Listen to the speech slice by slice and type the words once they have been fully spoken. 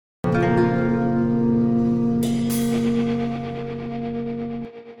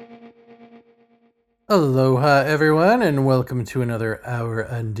Aloha, everyone, and welcome to another Our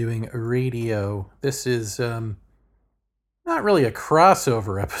Undoing Radio. This is not really a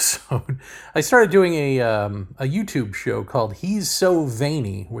crossover episode. I started doing a YouTube show called He's So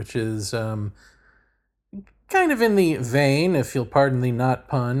Veiny, which is kind of in the vein, if you'll pardon the not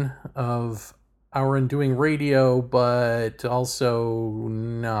pun, of Our Undoing Radio, but also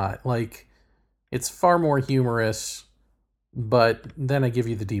not. Like, it's far more humorous, but then I give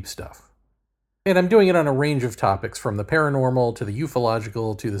you the deep stuff. And I'm doing it on a range of topics, from the paranormal to the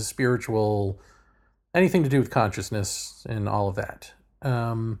ufological to the spiritual, anything to do with consciousness and all of that.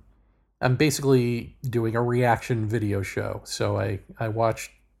 I'm basically doing a reaction video show. So I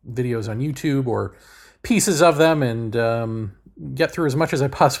watch videos on YouTube or pieces of them and get through as much as I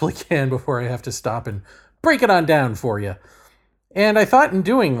possibly can before I have to stop and break it on down for you. And I thought in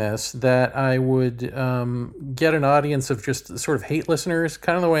doing this that I would get an audience of just sort of hate listeners,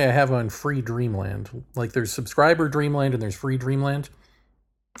 kind of the way I have on Free Dreamland. Like, there's subscriber Dreamland and there's Free Dreamland.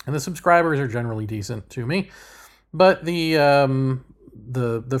 And the subscribers are generally decent to me. But the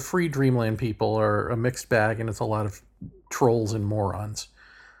Free Dreamland people are a mixed bag, and it's a lot of trolls and morons.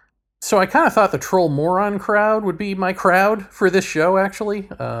 So I kind of thought the troll moron crowd would be my crowd for this show, actually,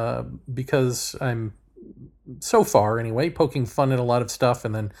 because I'm, so far anyway, poking fun at a lot of stuff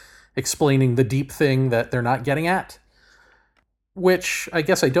and then explaining the deep thing that they're not getting at, which I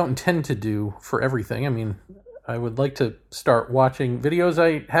guess I don't intend to do for everything. I mean, I would like to start watching videos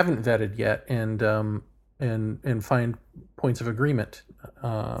I haven't vetted yet and find points of agreement,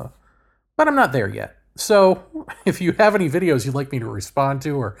 but I'm not there yet. So if you have any videos you'd like me to respond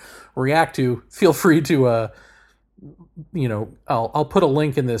to or react to, feel free to I'll put a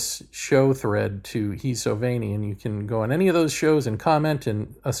link in this show thread to He's So Veiny, and you can go on any of those shows and comment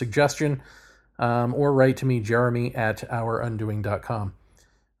and a suggestion, or write to me, Jeremy at ourundoing.com.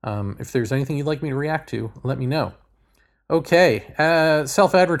 If there's anything you'd like me to react to, let me know. Okay,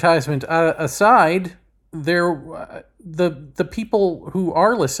 self-advertisement aside, the people who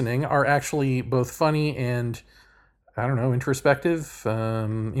are listening are actually both funny and, I don't know, introspective,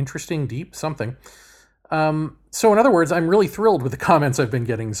 interesting, deep, something. So in other words, I'm really thrilled with the comments I've been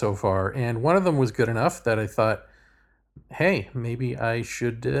getting so far, and one of them was good enough that I thought, hey, maybe I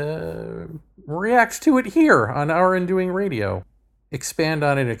should react to it here on Our Undoing Radio. Expand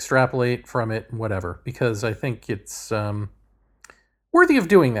on it, extrapolate from it, whatever, because I think it's worthy of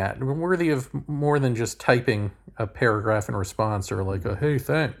doing that, worthy of more than just typing a paragraph in response or like a, hey,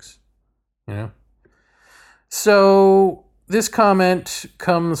 thanks, So this comment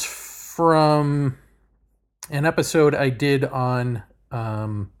comes from an episode I did on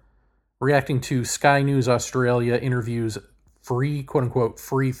reacting to Sky News Australia interviews free, quote-unquote,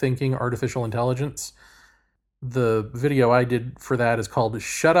 free thinking artificial intelligence. The video I did for that is called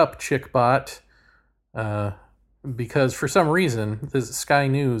Shut Up, Chickbot, because for some reason, this Sky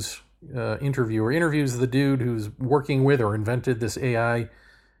News interviewer interviews the dude who's working with or invented this AI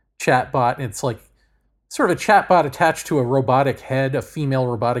chatbot, and it's like sort of a chatbot attached to a robotic head, a female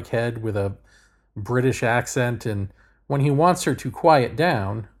robotic head with a British accent, and when he wants her to quiet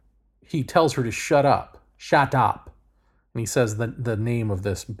down, he tells her to shut up. Shut up. And he says the name of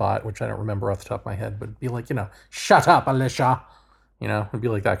this bot, which I don't remember off the top of my head, but it'd be like, shut up, Alicia. It'd be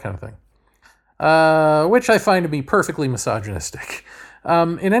like that kind of thing. Which I find to be perfectly misogynistic.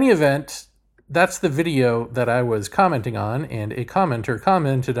 In any event, that's the video that I was commenting on, and a commenter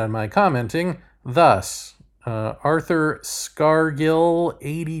commented on my commenting thus. Arthur Scargill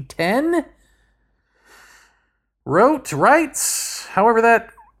 8010 writes, however that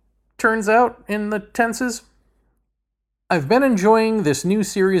turns out in the tenses. I've been enjoying this new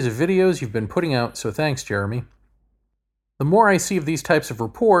series of videos you've been putting out, so thanks, Jeremy. The more I see of these types of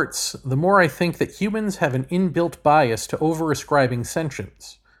reports, the more I think that humans have an inbuilt bias to over-ascribing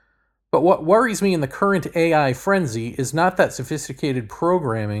sentience. But what worries me in the current AI frenzy is not that sophisticated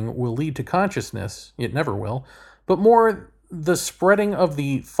programming will lead to consciousness, it never will, but more the spreading of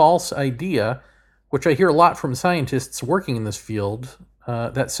the false idea, which I hear a lot from scientists working in this field,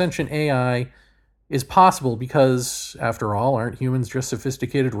 that sentient AI is possible because, after all, aren't humans just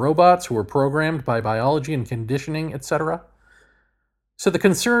sophisticated robots who are programmed by biology and conditioning, etc.? So the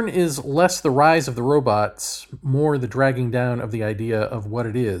concern is less the rise of the robots, more the dragging down of the idea of what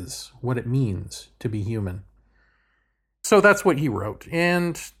it is, what it means to be human. So that's what he wrote,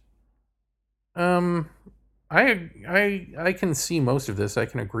 and I can see most of this. I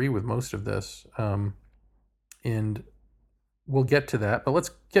can agree with most of this, and we'll get to that. But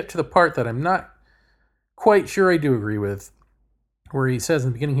let's get to the part that I'm not quite sure I do agree with, where he says in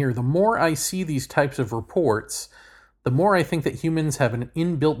the beginning here, the more I see these types of reports, the more I think that humans have an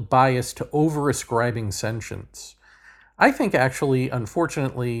inbuilt bias to over-ascribing sentience. I think actually,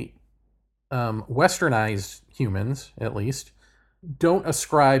 unfortunately, westernized humans, at least, don't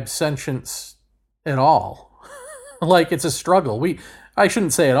ascribe sentience at all. Like, it's a struggle. I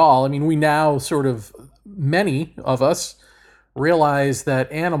shouldn't say at all. I mean, we now sort of, many of us, realize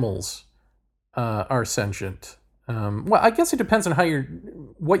that animals are sentient. Well, I guess it depends on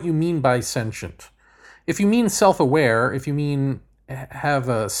what you mean by sentient. If you mean self-aware, if you mean have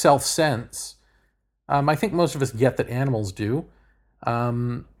a self-sense, I think most of us get that animals do.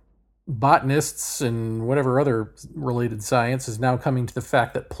 Botanists and whatever other related science is now coming to the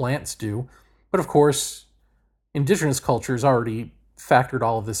fact that plants do. But of course, indigenous cultures already factored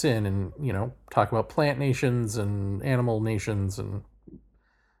all of this in and, talk about plant nations and animal nations. And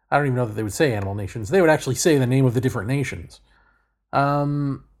I don't even know that they would say animal nations. They would actually say the name of the different nations.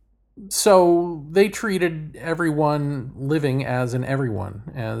 So they treated everyone living as an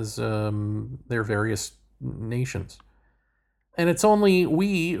everyone, as their various nations. And it's only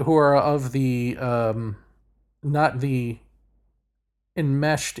we who are of the, not the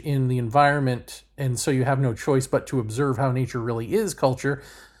enmeshed in the environment, and so you have no choice but to observe how nature really is culture.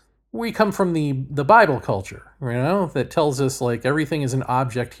 We come from the Bible culture, that tells us, like, everything is an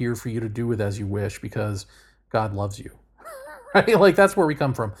object here for you to do with as you wish because God loves you. Right? Like, that's where we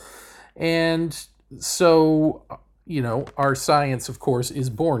come from. And so, our science, of course, is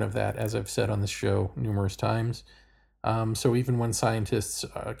born of that, as I've said on this show numerous times. So even when scientists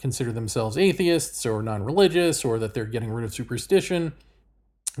consider themselves atheists or non-religious, or that they're getting rid of superstition,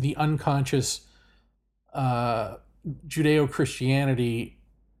 the unconscious Judeo-Christianity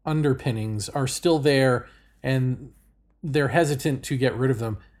underpinnings are still there, and they're hesitant to get rid of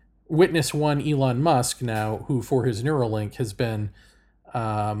them. Witness one Elon Musk now, who for his Neuralink has been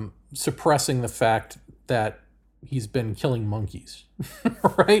suppressing the fact that he's been killing monkeys,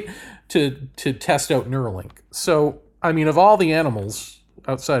 right? To test out Neuralink. So, I mean, of all the animals,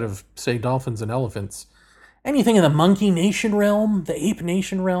 outside of, say, dolphins and elephants, anything in the monkey nation realm, the ape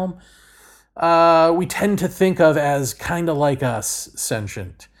nation realm, we tend to think of as kind of like us,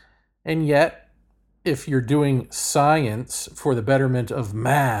 sentient. And yet, if you're doing science for the betterment of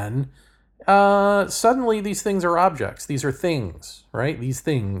man, suddenly these things are objects. These are things, right? These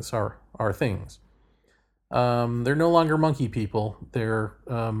things are things. They're no longer monkey people. They're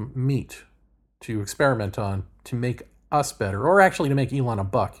meat to experiment on, to make us better, or actually to make Elon a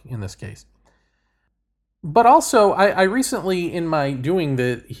buck in this case. But also, I recently, in my doing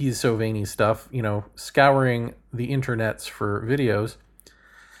the He's So Veiny stuff, scouring the internets for videos,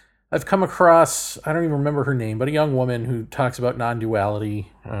 I've come across, I don't even remember her name, but a young woman who talks about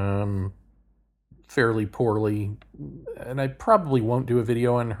non-duality fairly poorly. And I probably won't do a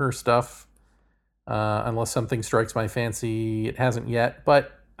video on her stuff unless something strikes my fancy. It hasn't yet,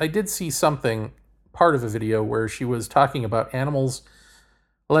 but I did see something, part of a video, where she was talking about animals.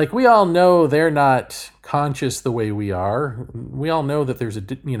 Like, we all know they're not conscious the way we are. We all know that there's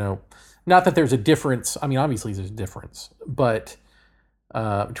not that there's a difference. I mean, obviously there's a difference, but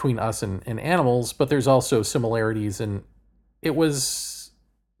between us and animals, but there's also similarities. And it was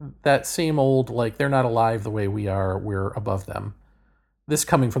that same old, like, they're not alive the way we are, we're above them. This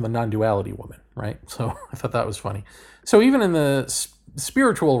coming from the non-duality woman, right? So I thought that was funny. So even in the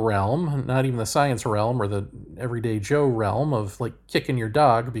spiritual realm, not even the science realm or the everyday Joe realm of, like, kicking your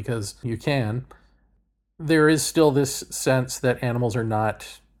dog because you can, there is still this sense that animals are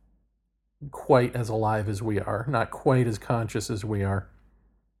not quite as alive as we are, not quite as conscious as we are.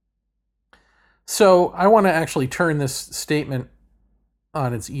 So I want to actually turn this statement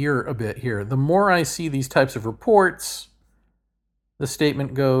on its ear a bit here. The more I see these types of reports, the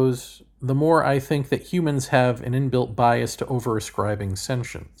statement goes, the more I think that humans have an inbuilt bias to over-ascribing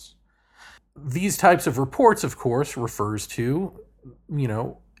sentience. These types of reports, of course, refers to,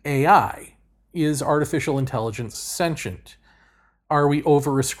 AI. Is artificial intelligence sentient? Are we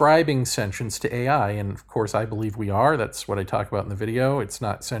over-ascribing sentience to AI? And of course, I believe we are. That's what I talk about in the video. It's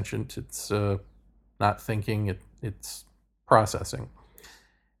not sentient. It's not thinking. It's processing.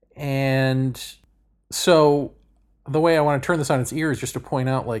 And so the way I want to turn this on its ear is just to point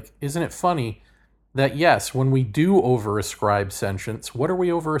out, like, isn't it funny that, yes, when we do over-ascribe sentience, what are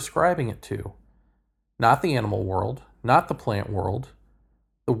we over-ascribing it to? Not the animal world, not the plant world,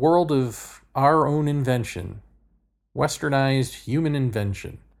 the world of our own invention, westernized human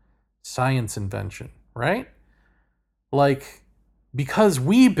invention, science invention, right? Like, because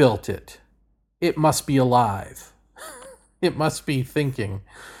we built it, it must be alive. It must be thinking.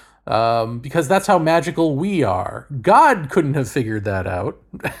 Because that's how magical we are. God couldn't have figured that out.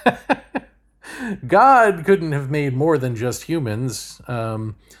 God couldn't have made more than just humans,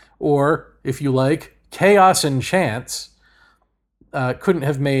 or, if you like, chaos and chance couldn't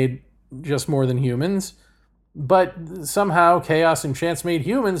have made just more than humans, but somehow chaos and chance made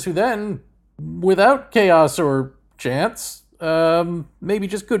humans who then, without chaos or chance, maybe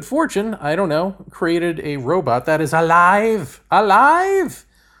just good fortune, I don't know, created a robot that is alive. Alive!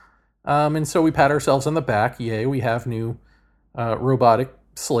 And so we pat ourselves on the back. Yay, we have new robotic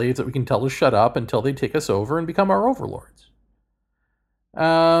slaves that we can tell to shut up until they take us over and become our overlords.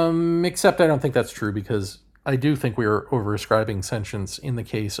 Except I don't think that's true, because I do think we are overascribing sentience in the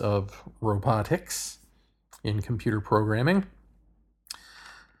case of robotics in computer programming.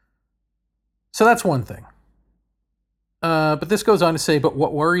 So that's one thing. But this goes on to say, but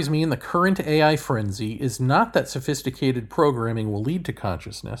what worries me in the current AI frenzy is not that sophisticated programming will lead to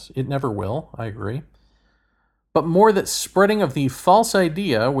consciousness. It never will, I agree. But more that spreading of the false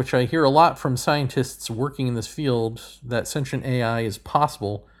idea, which I hear a lot from scientists working in this field, that sentient AI is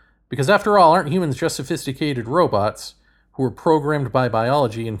possible, because after all, aren't humans just sophisticated robots who are programmed by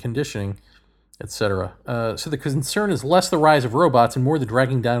biology and conditioning, etc.? So the concern is less the rise of robots and more the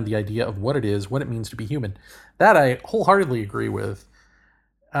dragging down of the idea of what it is, what it means to be human. That I wholeheartedly agree with.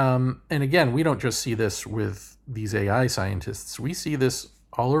 And again, we don't just see this with these AI scientists. We see this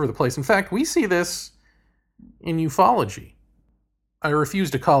all over the place. In fact, we see this in ufology. I refuse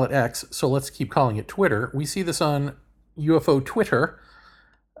to call it X, so let's keep calling it Twitter. We see this on UFO Twitter,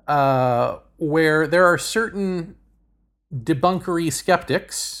 where there are certain debunkery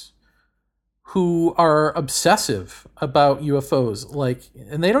skeptics who are obsessive about UFOs,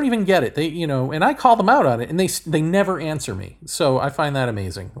 and they don't even get it. And I call them out on it, and they never answer me. So I find that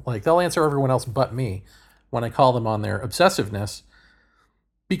amazing. They'll answer everyone else but me when I call them on their obsessiveness,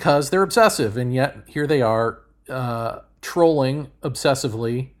 because they're obsessive, and yet here they are trolling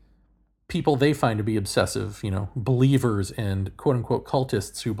obsessively people they find to be obsessive, believers and quote-unquote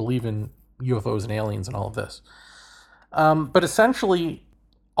cultists who believe in UFOs and aliens and all of this. But essentially,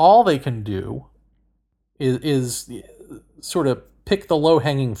 all they can do is sort of pick the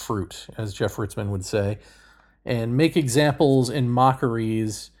low-hanging fruit, as Jeff Ritzmann would say, and make examples and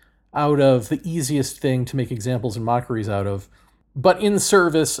mockeries out of the easiest thing to make examples and mockeries out of, but in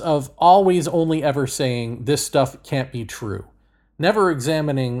service of always only ever saying this stuff can't be true. Never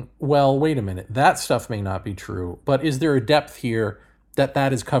examining, well, wait a minute, that stuff may not be true, but is there a depth here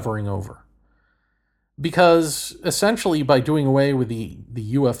that is covering over? Because essentially, by doing away with the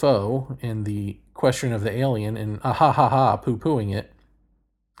UFO and the question of the alien and poo-pooing it,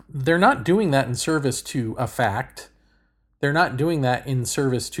 they're not doing that in service to a fact. They're not doing that in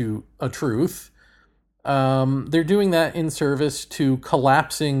service to a truth. They're doing that in service to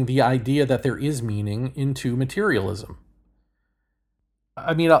collapsing the idea that there is meaning into materialism.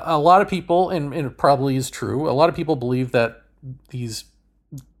 I mean, a lot of people, and it probably is true, a lot of people believe that these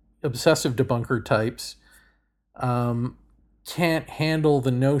obsessive debunker types can't handle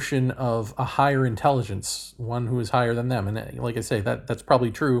the notion of a higher intelligence, one who is higher than them. And like I say, that's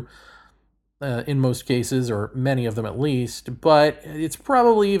probably true in most cases, or many of them at least, but it's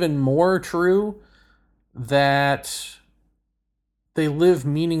probably even more true that they live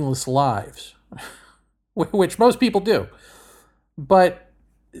meaningless lives, which most people do, but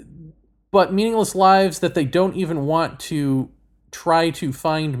meaningless lives that they don't even want to try to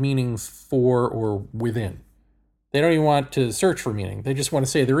find meaning for or within. They don't even want to search for meaning. They just want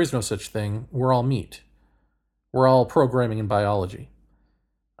to say there is no such thing. We're all meat. We're all programming and biology.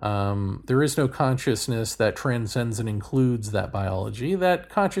 There is no consciousness that transcends and includes that biology. That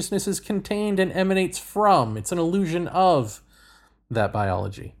consciousness is contained and emanates from. It's an illusion of that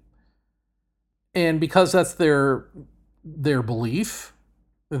biology. And because that's their belief,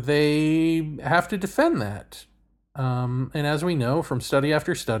 they have to defend that. And as we know from study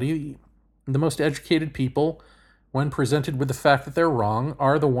after study, the most educated people, when presented with the fact that they're wrong,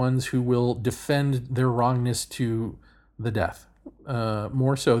 are the ones who will defend their wrongness to the death,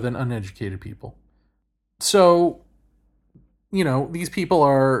 more so than uneducated people. So, these people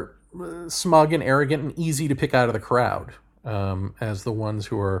are smug and arrogant and easy to pick out of the crowd as the ones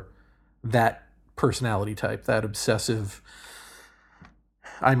who are that personality type, that obsessive,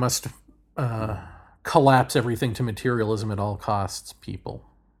 I must collapse everything to materialism at all costs people.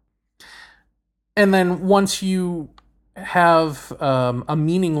 And then once you have a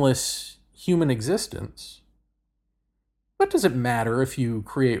meaningless human existence, what does it matter if you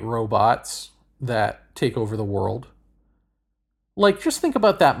create robots that take over the world? Just think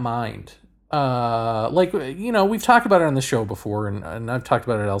about that mind. We've talked about it on the show before, and I've talked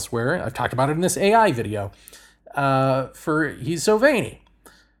about it elsewhere. I've talked about it in this AI video for He's So Veiny.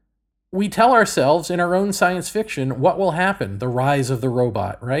 we tell ourselves in our own science fiction what will happen: the rise of the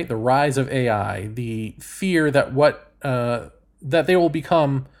robot, right? The rise of AI, the fear that that they will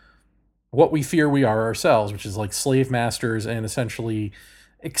become what we fear we are ourselves, which is like slave masters and essentially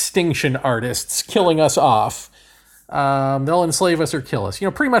extinction artists killing us off. They'll enslave us or kill us,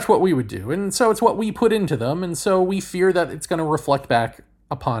 pretty much what we would do. And so it's what we put into them. And so we fear that it's going to reflect back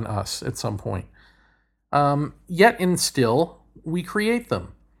upon us at some point. Yet and still, we create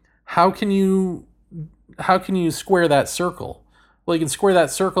them. How can you square that circle? Well, you can square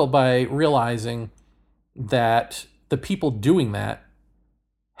that circle by realizing that the people doing that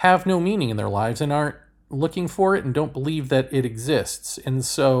have no meaning in their lives and aren't looking for it and don't believe that it exists. And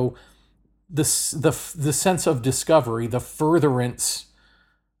so the sense of discovery, the furtherance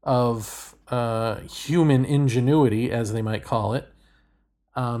of human ingenuity, as they might call it,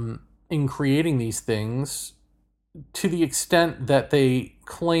 in creating these things, to the extent that they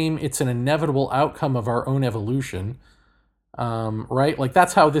claim it's an inevitable outcome of our own evolution, right? Like,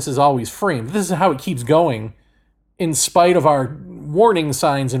 that's how this is always framed. This is how it keeps going, in spite of our warning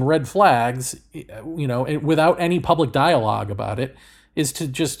signs and red flags, without any public dialogue about it, is to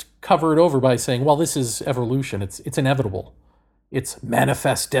just cover it over by saying, well, this is evolution. It's inevitable. It's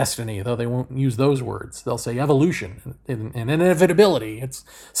manifest destiny, though they won't use those words. They'll say evolution and inevitability. It's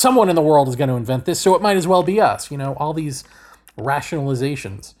someone in the world is going to invent this, so it might as well be us. All these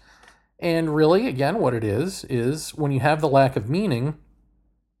rationalizations. And really, again, what it is when you have the lack of meaning,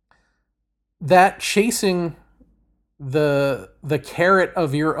 that chasing the carrot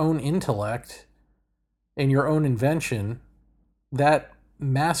of your own intellect and your own invention, that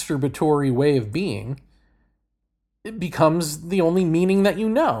masturbatory way of being, it becomes the only meaning that you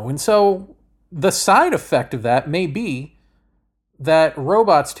know. And so the side effect of that may be that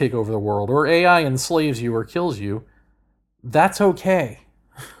robots take over the world, or AI enslaves you or kills you. That's okay.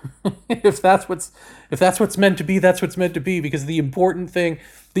 If that's what's meant to be, that's what's meant to be, because the important thing,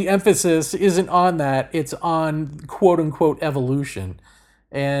 the emphasis isn't on that, it's on quote unquote evolution.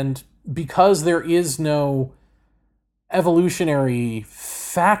 And because there is no evolutionary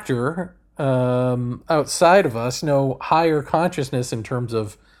factor outside of us, no higher consciousness in terms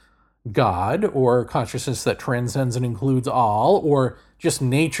of God, or consciousness that transcends and includes all, or just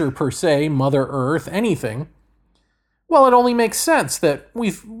nature per se, Mother Earth, anything, well, it only makes sense that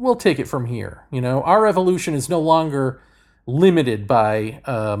we'll take it from here. Our evolution is no longer limited by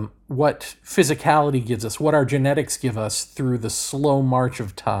what physicality gives us, what our genetics give us through the slow march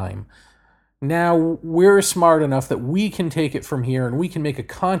of time. Now we're smart enough that we can take it from here, and we can make a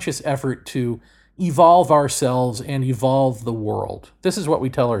conscious effort to evolve ourselves and evolve the world. This is what we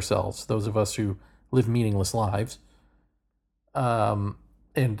tell ourselves, those of us who live meaningless lives,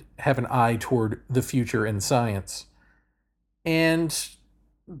 and have an eye toward the future in science. And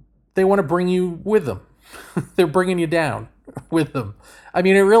they want to bring you with them. They're bringing you down with them. I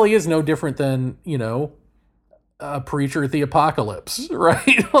mean, it really is no different than, a preacher at the apocalypse,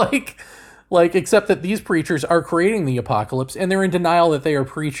 right? Like, except that these preachers are creating the apocalypse, and they're in denial that they are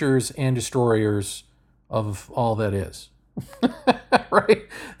preachers and destroyers of all that is. Right?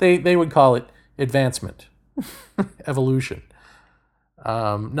 They would call it advancement, evolution,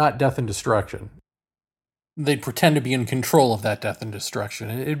 not death and destruction. They'd pretend to be in control of that death and destruction.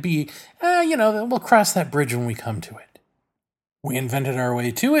 It'd be, we'll cross that bridge when we come to it. We invented our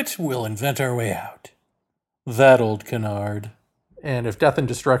way to it, we'll invent our way out. That old canard. And if death and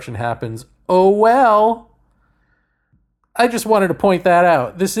destruction happens, oh well. I just wanted to point that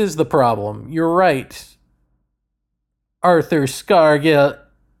out. This is the problem. You're right. Arthur Scargill,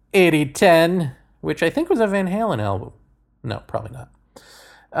 8010, which I think was a Van Halen album. No, probably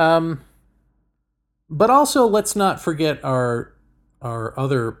not. But also, let's not forget our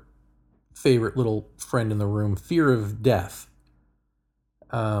other favorite little friend in the room, fear of death.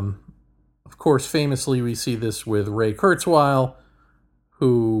 Of course, famously, we see this with Ray Kurzweil,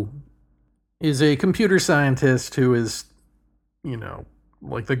 who is a computer scientist who is,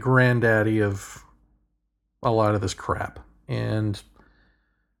 like the granddaddy of a lot of this crap. And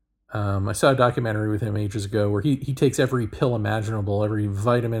I saw a documentary with him ages ago where he takes every pill imaginable, every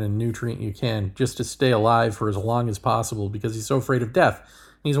vitamin and nutrient you can, just to stay alive for as long as possible, because he's so afraid of death.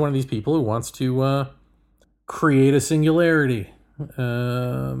 He's one of these people who wants to create a singularity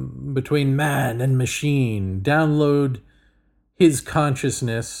between man and machine, download his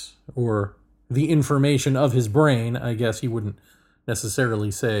consciousness, or the information of his brain. I guess he wouldn't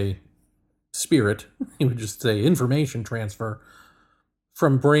necessarily say spirit. He would just say information transfer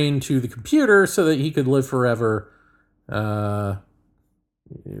from brain to the computer so that he could live forever,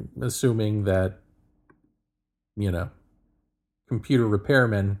 assuming that, computer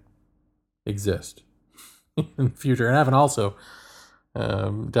repairmen exist in the future and haven't also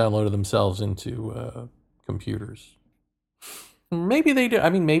downloaded themselves into computers. Maybe they do. I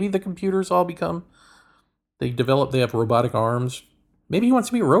mean, maybe the computers all become, they have robotic arms. Maybe he wants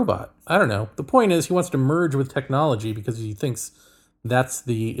to be a robot. I don't know. The point is, he wants to merge with technology because he thinks that's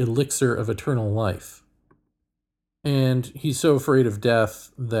the elixir of eternal life. And he's so afraid of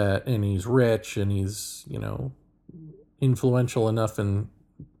death and he's rich and he's, influential enough in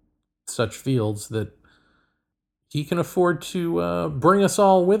such fields that he can afford to bring us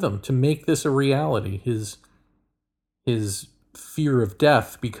all with him to make this a reality. His fear of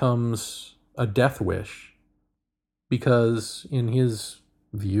death becomes a death wish because, in his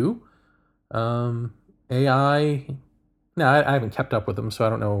view, AI. Now, I haven't kept up with him, so I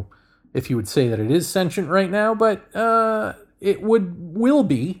don't know if you would say that it is sentient right now, but it will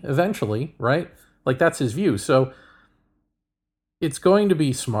be eventually, right? Like, that's his view. So it's going to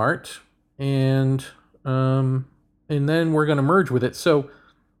be smart, and then we're going to merge with it. So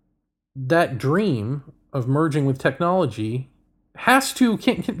that dream of merging with technology has to,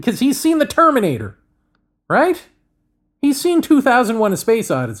 because he's seen the Terminator, right? He's seen 2001: A Space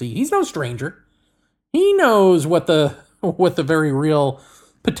Odyssey. He's no stranger. He knows what the very real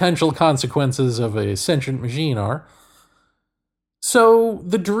potential consequences of a sentient machine are. So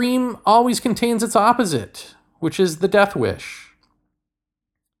the dream always contains its opposite, which is the death wish.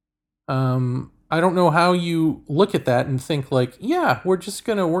 I don't know how you look at that and think like, yeah, we're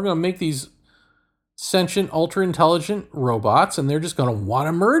gonna make these sentient, ultra intelligent robots, and they're just gonna want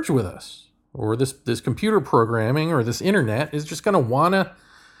to merge with us, or this computer programming or this internet is just gonna want to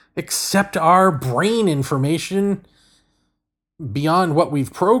accept our brain information beyond what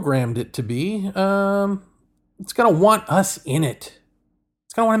we've programmed it to be. It's gonna want us in it.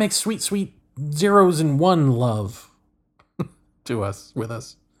 It's gonna want to make sweet, sweet zeros and one love to us, with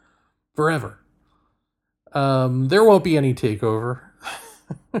us, forever. There won't be any takeover.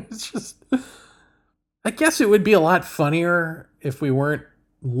 It's just, I guess it would be a lot funnier if we weren't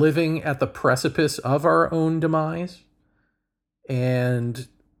living at the precipice of our own demise, and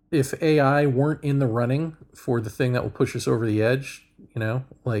if AI weren't in the running for the thing that will push us over the edge.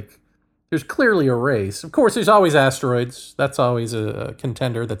 Like, there's clearly a race. Of course, there's always asteroids. That's always a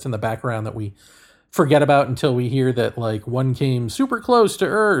contender that's in the background that we forget about until we hear that, like, one came super close to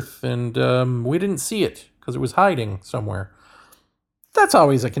Earth and we didn't see it because it was hiding somewhere. That's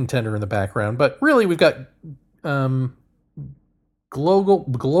always a contender in the background. But really, we've got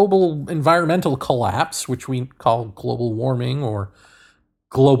global environmental collapse, which we call global warming or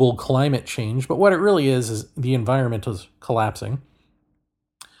global climate change. But what it really is the environment is collapsing.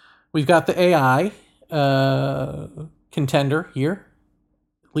 We've got the AI contender here.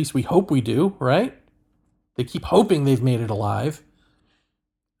 At least we hope we do, right? They keep hoping they've made it alive.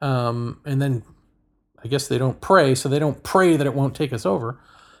 And then I guess they don't pray, so they don't pray that it won't take us over.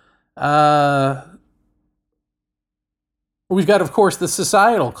 We've got, of course, the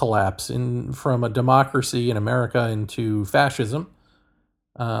societal collapse from a democracy in America into fascism,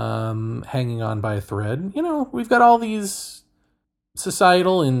 hanging on by a thread. We've got all these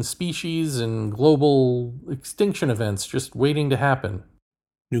societal and species and global extinction events just waiting to happen.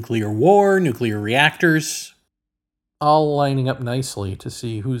 Nuclear war, nuclear reactors, all lining up nicely to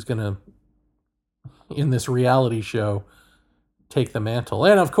see who's going to, in this reality show, take the mantle.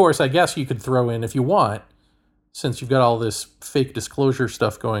 And of course, I guess you could throw in, if you want, since you've got all this fake disclosure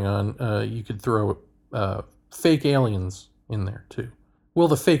stuff going on, you could throw fake aliens in there too. Will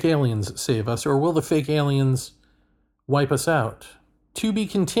the fake aliens save us, or will the fake aliens wipe us out? To be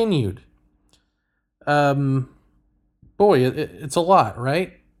continued. Boy, it's a lot,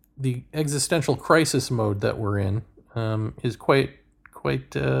 right? The existential crisis mode that we're in is quite.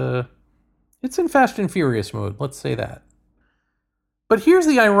 It's in Fast and Furious mode, let's say that. But here's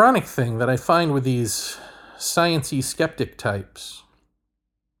the ironic thing that I find with these science-y skeptic types,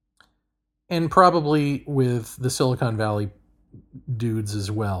 and probably with the Silicon Valley dudes as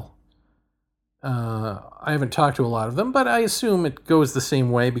well. I haven't talked to a lot of them, but I assume it goes the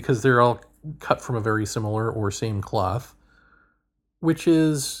same way because they're all cut from a very similar or same cloth, which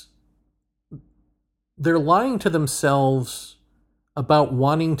is they're lying to themselves about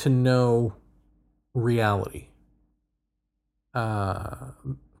wanting to know reality. Of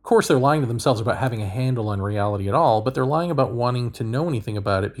course, they're lying to themselves about having a handle on reality at all, but they're lying about wanting to know anything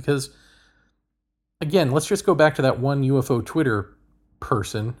about it because, again, let's just go back to that one UFO Twitter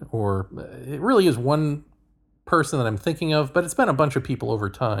person, or it really is one person that I'm thinking of, but it's been a bunch of people over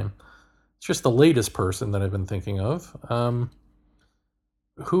time. It's just the latest person that I've been thinking of,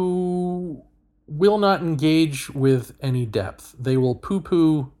 who will not engage with any depth. They will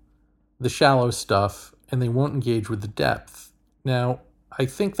poo-poo the shallow stuff and they won't engage with the depth. Now, I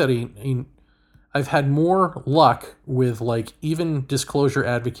think that I've had more luck with like even disclosure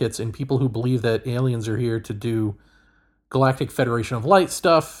advocates and people who believe that aliens are here to do Galactic Federation of Light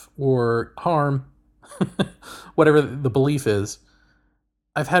stuff or harm, whatever the belief is.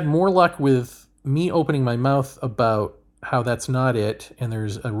 I've had more luck with me opening my mouth about how that's not it and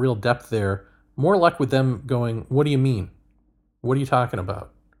there's a real depth there. More luck with them going, what do you mean? What are you talking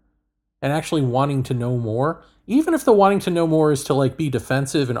about? And actually wanting to know more. Even if the wanting to know more is to like be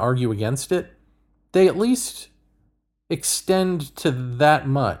defensive and argue against it, they at least extend to that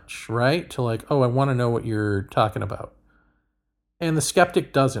much, right? To like, oh, I want to know what you're talking about. And the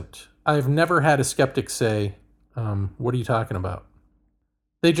skeptic doesn't. I've never had a skeptic say, what are you talking about?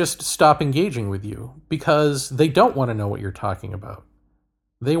 They just stop engaging with you because they don't want to know what you're talking about.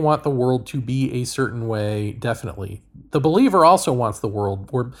 They want the world to be a certain way, definitely. The believer also wants the world,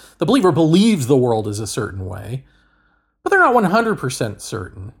 or the believer believes the world is a certain way, but they're not 100%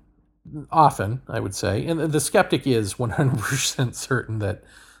 certain. Often, I would say. And the skeptic is 100% certain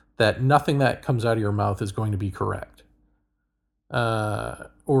that nothing that comes out of your mouth is going to be correct.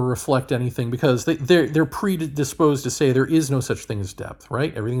 Or reflect anything, because they're predisposed to say there is no such thing as depth,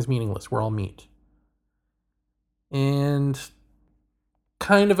 right? Everything's meaningless. We're all meat. And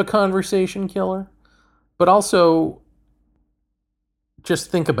kind of a conversation killer, but also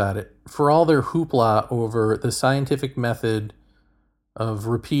just think about it. For all their hoopla over the scientific method of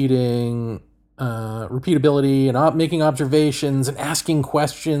repeatability and making observations and asking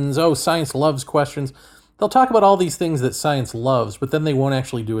questions. Oh, science loves questions. They'll talk about all these things that science loves, but then they won't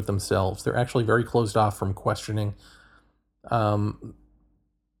actually do it themselves. They're actually very closed off from questioning.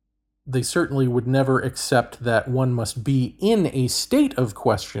 They certainly would never accept that one must be in a state of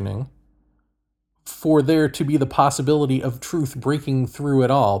questioning for there to be the possibility of truth breaking through at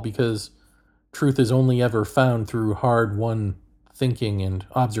all, because truth is only ever found through hard-won thinking and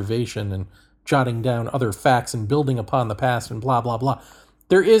observation and jotting down other facts and building upon the past and blah, blah, blah.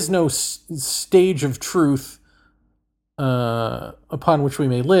 There is no stage of truth upon which we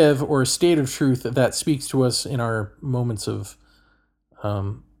may live, or a state of truth that speaks to us in our moments of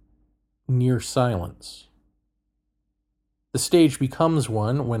near silence. The stage becomes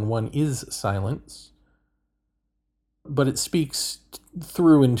one when one is silence, but it speaks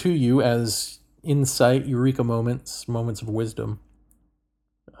through and to you as insight, eureka moments, moments of wisdom,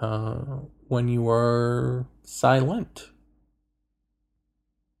 when you are silent.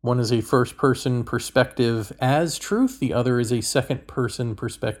 One is a first-person perspective as truth. The other is a second-person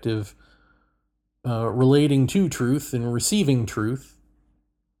perspective relating to truth and receiving truth.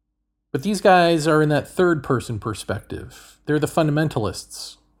 But these guys are in that third-person perspective. They're the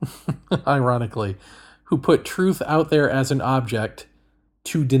fundamentalists, ironically, who put truth out there as an object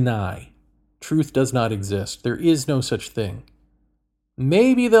to deny. Truth does not exist. There is no such thing.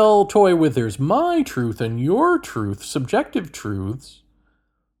 Maybe they'll toy with there's my truth and your truth, subjective truths,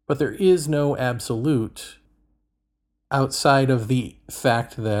 but there is no absolute outside of the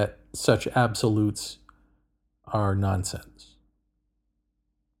fact that such absolutes are nonsense.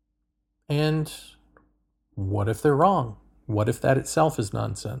 And what if they're wrong? What if that itself is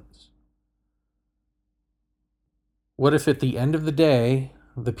nonsense? What if at the end of the day,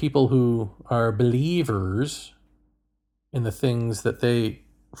 the people who are believers in the things that they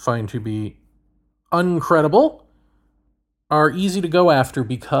find to be uncredible are easy to go after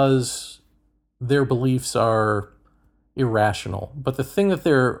because their beliefs are irrational, but the thing that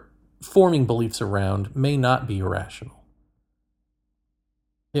they're forming beliefs around may not be irrational.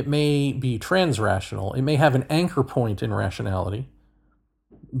 It may be transrational. It may have an anchor point in rationality,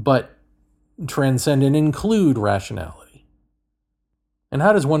 but transcend and include rationality. And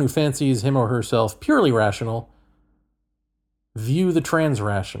how does one who fancies him or herself purely rational view the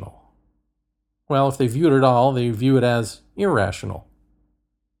transrational? Well, if they view it at all, they view it as irrational.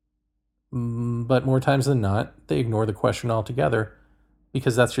 But more times than not, they ignore the question altogether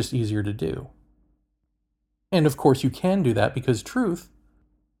because that's just easier to do. And of course you can do that because truth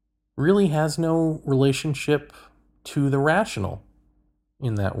really has no relationship to the rational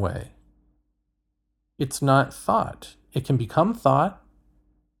in that way. It's not thought. It can become thought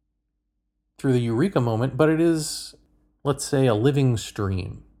through the eureka moment, but it is, let's say, a living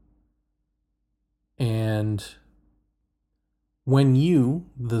stream. And when you,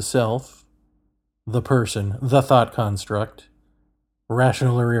 the self, the person, the thought construct,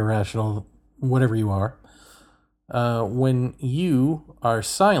 rational or irrational, whatever you are, when you are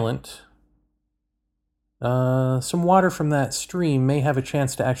silent, some water from that stream may have a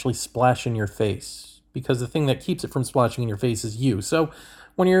chance to actually splash in your face, because the thing that keeps it from splashing in your face is you. So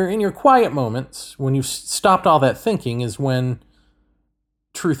When you're in your quiet moments, when you've stopped all that thinking, is when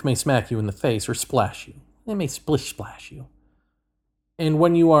truth may smack you in the face or splash you. It may splash you. And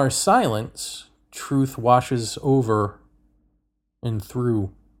when you are silent, truth washes over and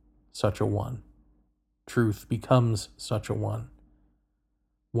through such a one. Truth becomes such a one.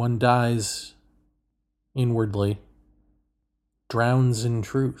 One dies inwardly, drowns in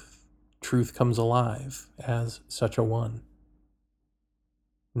truth. Truth comes alive as such a one.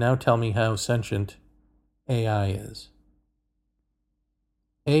 Now tell me how sentient AI is.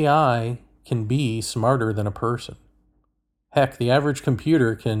 AI can be smarter than a person. Heck, the average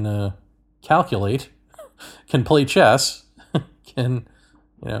computer can calculate, can play chess, can,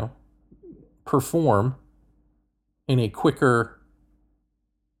 perform in a quicker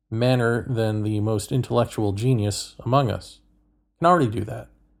manner than the most intellectual genius among us. Can already do that.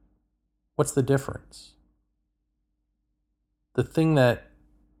 What's the difference? The thing that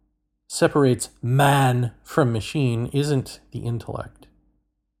separates man from machine isn't the intellect.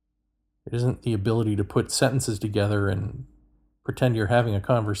 It isn't the ability to put sentences together and pretend you're having a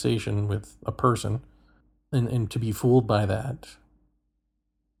conversation with a person and to be fooled by that.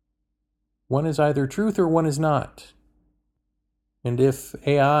 One is either truth or one is not. And if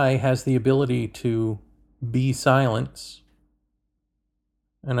AI has the ability to be silence,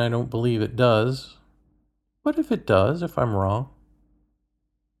 and I don't believe it does, but if it does, if I'm wrong,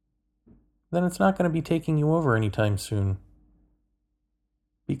 then it's not going to be taking you over anytime soon.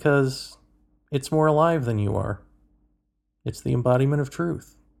 Because it's more alive than you are. It's the embodiment of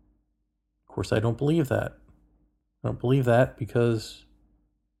truth. Of course, I don't believe that. I don't believe that because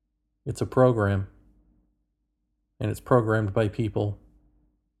it's a program. And it's programmed by people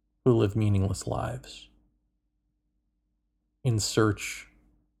who live meaningless lives in search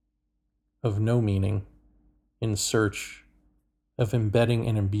of no meaning, in search of embedding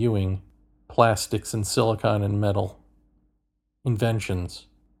and imbuing plastics and silicon and metal inventions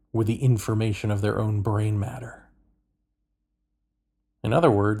with the information of their own brain matter. In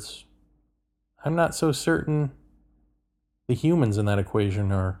other words, I'm not so certain the humans in that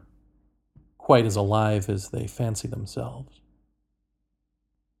equation are quite as alive as they fancy themselves.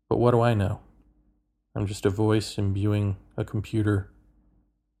 But what do I know? I'm just a voice imbuing a computer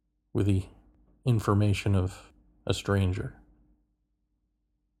with the information of a stranger.